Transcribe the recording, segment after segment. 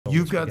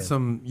You've got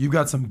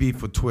some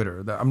beef with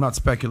Twitter. I'm not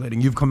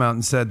speculating. You've come out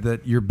and said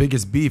that your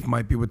biggest beef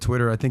might be with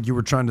Twitter. I think you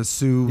were trying to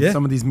sue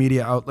some of these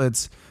media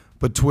outlets,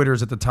 but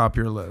Twitter's at the top of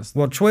your list.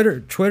 Well,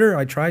 Twitter,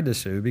 I tried to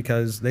sue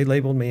because they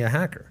labeled me a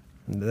hacker.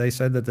 They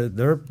said that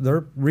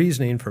their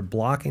reasoning for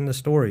blocking the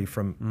story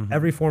from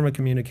every form of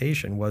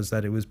communication was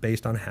that it was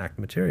based on hacked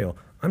material.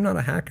 I'm not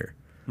a hacker.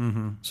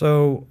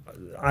 So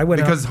I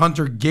went because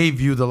Hunter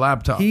gave you the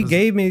laptop. He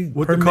gave me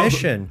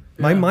permission.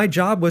 My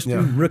job was to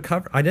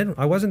recover.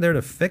 I wasn't there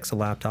to fix a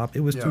laptop.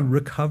 It was to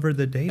recover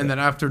the data. And then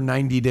after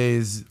 90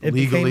 days,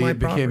 legally it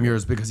became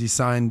yours because he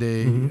signed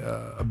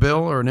a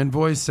bill or an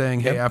invoice saying,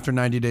 hey, after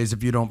 90 days,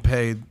 if you don't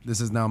pay, this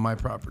is now my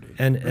property.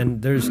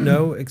 And there's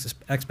no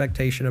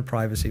expectation of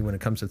privacy when it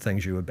comes to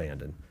things you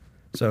abandon.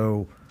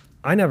 So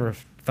I never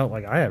felt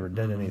like I ever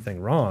did anything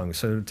wrong.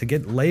 So to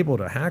get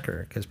labeled a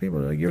hacker, because people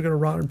are like, you're going to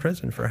rot in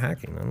prison for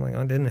hacking. I'm like,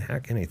 I didn't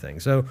hack anything.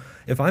 So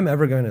if I'm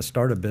ever going to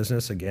start a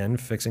business again,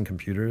 fixing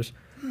computers,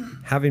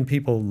 having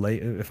people,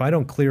 if I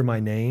don't clear my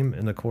name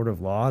in the court of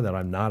law that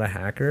I'm not a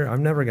hacker,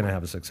 I'm never going to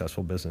have a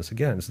successful business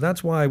again. So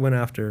that's why I went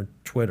after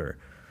Twitter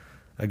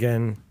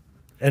again.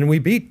 And we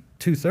beat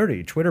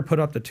 230. Twitter put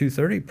up the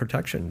 230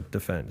 protection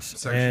defense.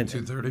 Section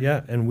 230?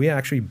 Yeah, and we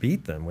actually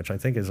beat them, which I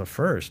think is a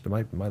first.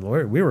 My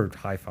lawyer, we were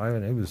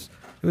high-fiving.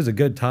 It was a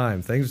good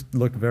time. Things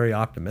looked very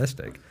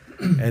optimistic.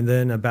 And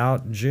then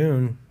about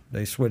June,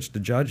 they switched the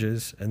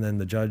judges, and then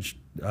the judge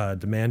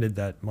demanded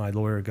that my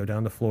lawyer go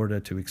down to Florida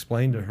to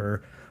explain to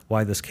her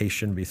why this case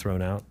shouldn't be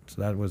thrown out. So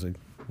that was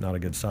not a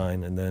good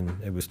sign. And then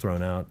it was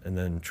thrown out, and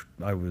then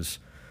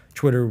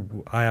Twitter,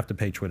 I have to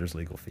pay Twitter's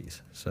legal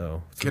fees.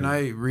 So can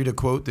I read a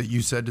quote that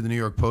you said to the New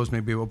York Post?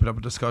 Maybe open up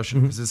a discussion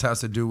because this has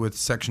to do with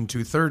Section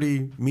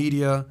 230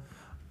 media.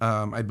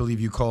 I believe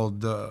you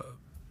called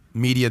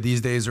media these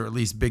days, or at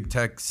least big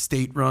tech,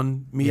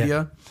 state-run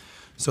media.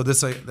 So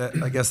this,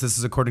 I guess this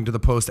is according to the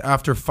Post.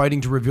 After fighting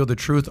to reveal the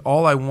truth,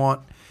 all I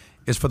want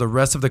is for the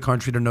rest of the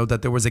country to know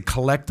that there was a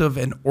collective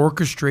and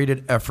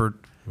orchestrated effort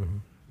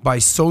by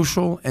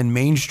social and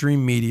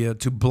mainstream media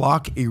to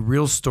block a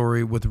real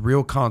story with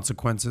real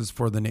consequences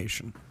for the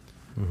nation.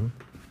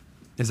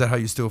 Is that how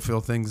you still feel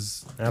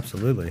things?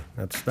 Absolutely.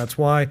 That's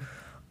why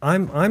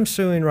I'm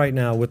suing right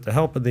now with the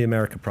help of the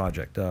America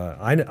Project.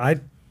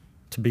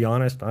 To be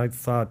honest, I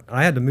thought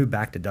I had to move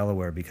back to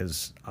Delaware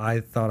because I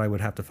thought I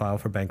would have to file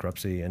for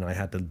bankruptcy and I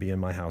had to be in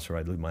my house or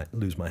I'd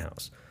lose my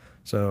house.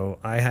 So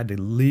I had to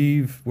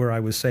leave where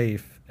I was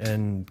safe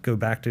and go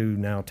back to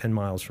now 10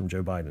 miles from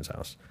Joe Biden's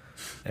house.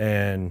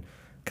 And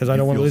because I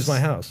don't want to lose my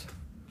house.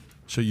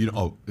 So you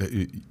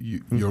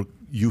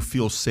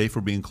feel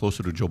safer being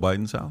closer to Joe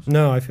Biden's house?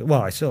 No, I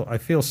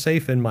feel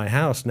safe in my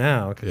house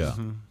now. Yeah,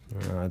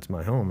 it's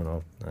my home,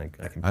 and I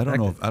can. I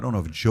don't know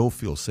if Joe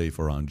feels safe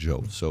around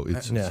Joe. So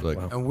it's like.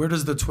 Well. And where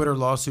does the Twitter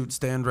lawsuit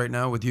stand right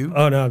now with you?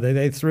 Oh no,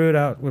 they threw it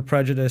out with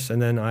prejudice,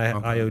 and then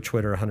I owe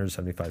Twitter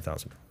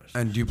 $175,000.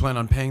 And do you plan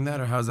on paying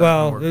that, or how's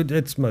that work? Well,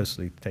 it's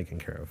mostly taken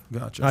care of.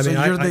 Gotcha. I mean,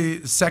 you're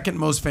the second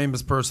most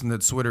famous person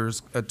that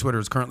Twitter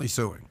is currently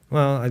suing.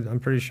 Well, I'm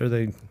pretty sure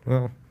they.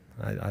 Well,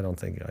 I don't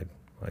think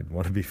I'd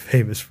want to be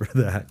famous for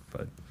that,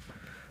 but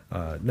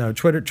no.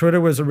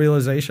 Twitter was a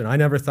realization. I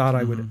never thought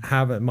I would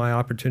have my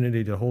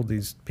opportunity to hold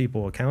these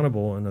people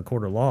accountable in a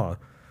court of law.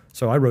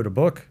 So I wrote a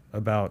book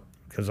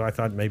because I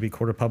thought maybe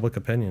court of public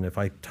opinion. If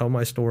I tell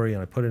my story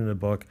and I put it in a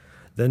book,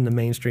 then the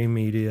mainstream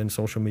media and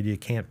social media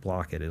can't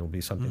block it. It'll be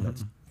something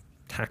that's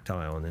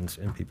tactile and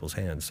in people's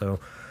hands.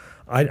 So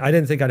I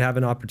didn't think I'd have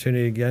an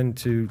opportunity again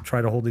to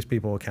try to hold these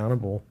people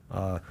accountable.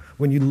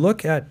 When you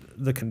look at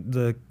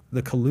the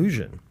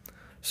collusion,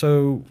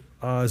 so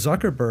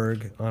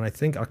Zuckerberg on, I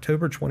think,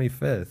 October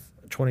 25th,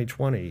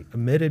 2020,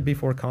 admitted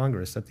before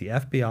Congress that the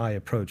FBI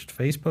approached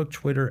Facebook,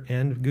 Twitter,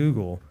 and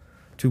Google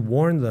to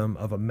warn them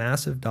of a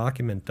massive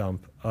document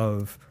dump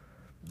of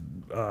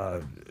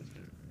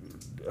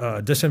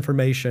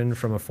disinformation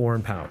from a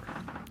foreign power,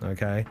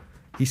 okay?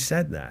 He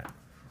said that.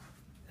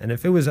 And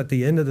if it was at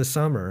the end of the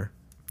summer,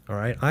 all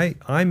right, I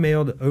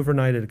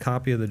overnighted a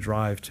copy of the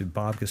drive to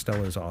Bob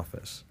Costello's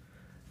office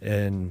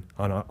on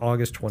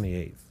August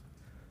 28th.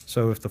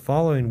 So if the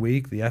following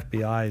week the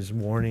FBI is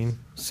warning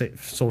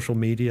social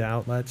media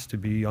outlets to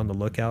be on the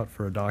lookout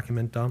for a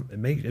document dump,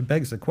 it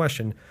begs the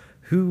question,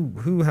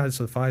 who has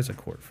the FISA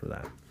court for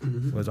that?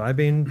 Was I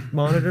being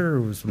monitored,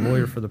 or was the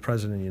lawyer for the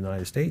President of the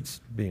United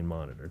States being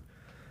monitored?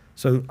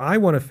 So I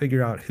want to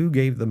figure out who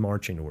gave the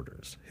marching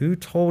orders, who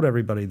told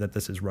everybody that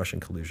this is Russian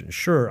collusion.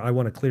 Sure, I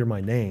want to clear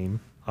my name.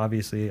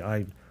 Obviously,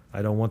 I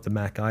don't want the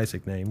Mac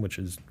Isaac name, which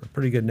is a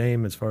pretty good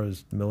name as far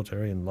as the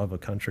military and love of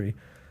country.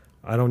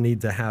 I don't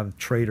need to have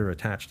traitor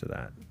attached to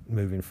that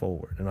moving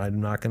forward. And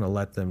I'm not going to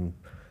let them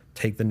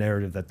take the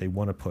narrative that they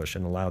want to push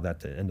and allow that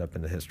to end up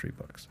in the history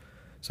books.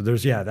 So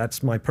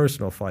that's my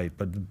personal fight.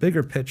 But the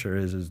bigger picture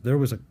is there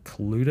was a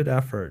colluded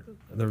effort.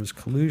 There was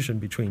collusion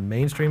between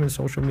mainstream and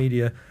social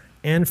media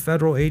and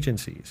federal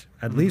agencies.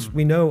 At least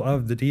we know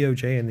of the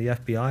DOJ and the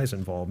FBI's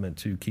involvement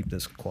to keep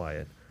this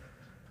quiet.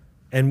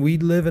 And we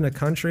live in a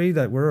country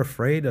that we're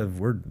afraid of.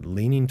 We're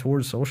leaning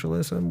towards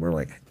socialism. We're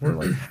like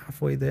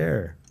halfway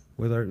there.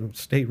 with our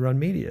state-run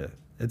media.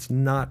 It's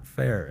not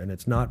fair, and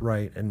it's not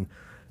right, and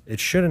it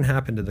shouldn't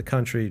happen to the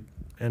country.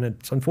 And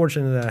it's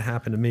unfortunate that it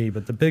happened to me.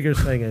 But the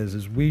biggest thing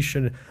is we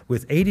should,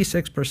 with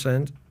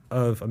 86%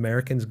 of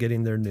Americans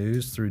getting their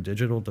news through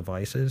digital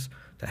devices,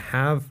 to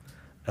have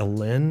a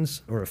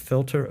lens or a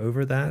filter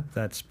over that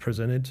that's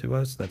presented to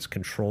us, that's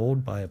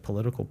controlled by a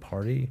political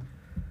party,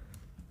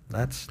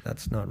 that's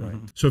not right.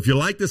 So if you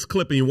like this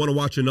clip and you want to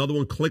watch another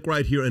one, click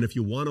right here. And if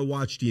you want to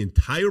watch the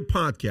entire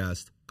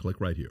podcast, click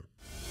right here.